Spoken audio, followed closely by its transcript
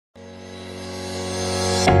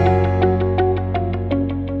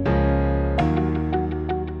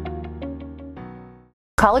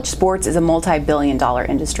College sports is a multi-billion-dollar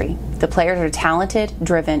industry. The players are talented,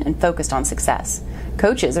 driven, and focused on success.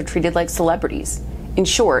 Coaches are treated like celebrities. In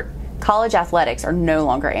short, college athletics are no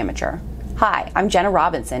longer amateur. Hi, I'm Jenna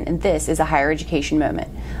Robinson, and this is a Higher Education Moment,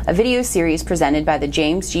 a video series presented by the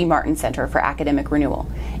James G. Martin Center for Academic Renewal.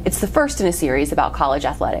 It's the first in a series about college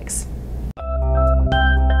athletics.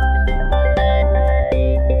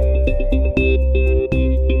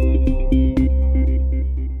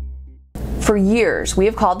 For years, we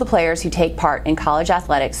have called the players who take part in college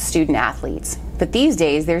athletics student athletes. But these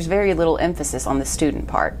days, there's very little emphasis on the student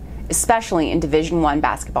part, especially in Division I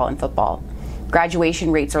basketball and football.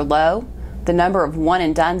 Graduation rates are low, the number of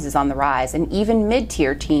one-and-dones is on the rise, and even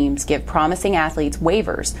mid-tier teams give promising athletes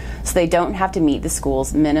waivers so they don't have to meet the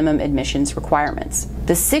school's minimum admissions requirements.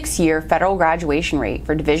 The 6-year federal graduation rate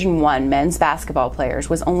for Division I men's basketball players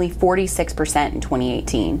was only 46% in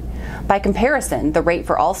 2018. By comparison, the rate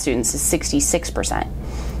for all students is 66%.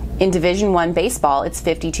 In Division I baseball, it's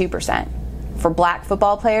 52%. For black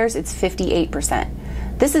football players, it's 58%.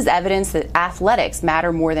 This is evidence that athletics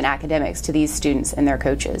matter more than academics to these students and their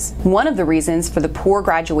coaches. One of the reasons for the poor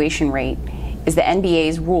graduation rate is the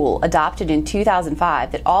NBA's rule adopted in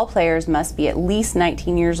 2005 that all players must be at least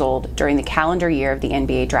 19 years old during the calendar year of the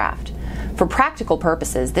NBA draft. For practical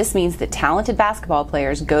purposes, this means that talented basketball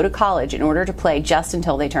players go to college in order to play just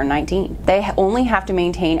until they turn 19. They only have to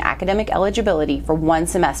maintain academic eligibility for one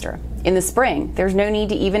semester. In the spring, there's no need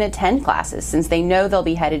to even attend classes since they know they'll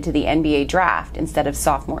be headed to the NBA draft instead of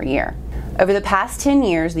sophomore year. Over the past 10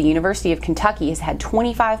 years, the University of Kentucky has had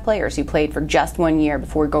 25 players who played for just 1 year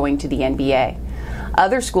before going to the NBA.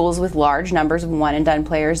 Other schools with large numbers of one-and-done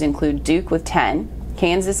players include Duke with 10,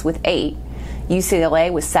 Kansas with 8,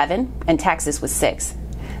 UCLA with 7, and Texas with 6.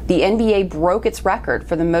 The NBA broke its record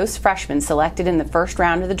for the most freshmen selected in the first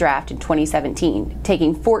round of the draft in 2017,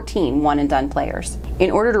 taking 14 one-and-done players. In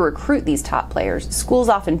order to recruit these top players, schools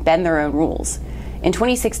often bend their own rules. In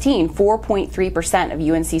 2016, 4.3% of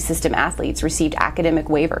UNC system athletes received academic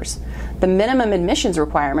waivers. The minimum admissions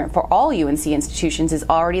requirement for all UNC institutions is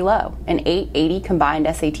already low, an 880 combined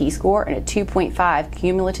SAT score and a 2.5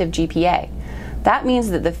 cumulative GPA. That means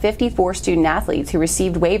that the 54 student athletes who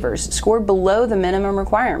received waivers scored below the minimum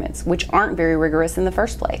requirements, which aren't very rigorous in the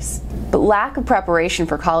first place. But lack of preparation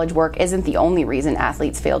for college work isn't the only reason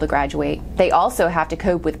athletes fail to graduate. They also have to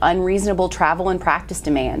cope with unreasonable travel and practice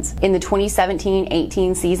demands. In the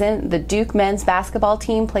 2017-18 season, the Duke men's basketball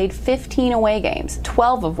team played 15 away games,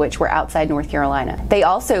 12 of which were outside North Carolina. They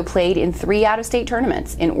also played in 3 out-of-state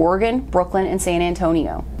tournaments in Oregon, Brooklyn, and San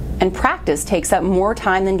Antonio. And practice takes up more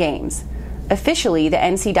time than games. Officially, the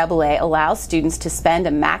NCAA allows students to spend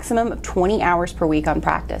a maximum of 20 hours per week on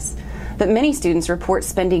practice, but many students report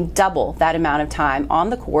spending double that amount of time on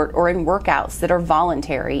the court or in workouts that are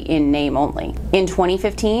voluntary in name only. In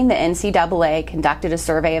 2015, the NCAA conducted a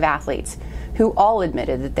survey of athletes who all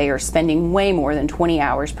admitted that they are spending way more than 20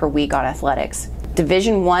 hours per week on athletics.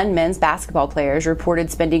 Division I men's basketball players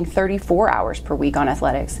reported spending 34 hours per week on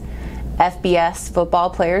athletics. FBS football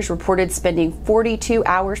players reported spending 42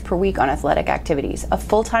 hours per week on athletic activities, a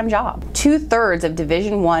full-time job. 2/3 of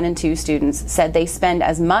Division I and II students said they spend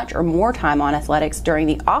as much or more time on athletics during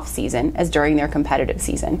the off-season as during their competitive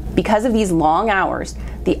season. Because of these long hours,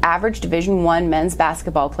 the average Division I men's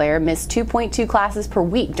basketball player missed 2.2 classes per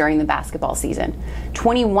week during the basketball season.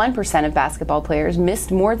 21% of basketball players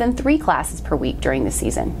missed more than 3 classes per week during the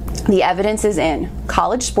season. The evidence is in.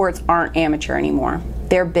 College sports aren't amateur anymore.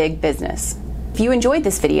 They're big business. If you enjoyed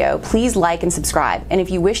this video, please like and subscribe. And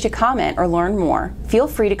if you wish to comment or learn more, feel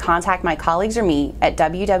free to contact my colleagues or me at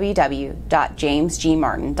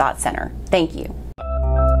www.jamesgmartin.center. Thank you.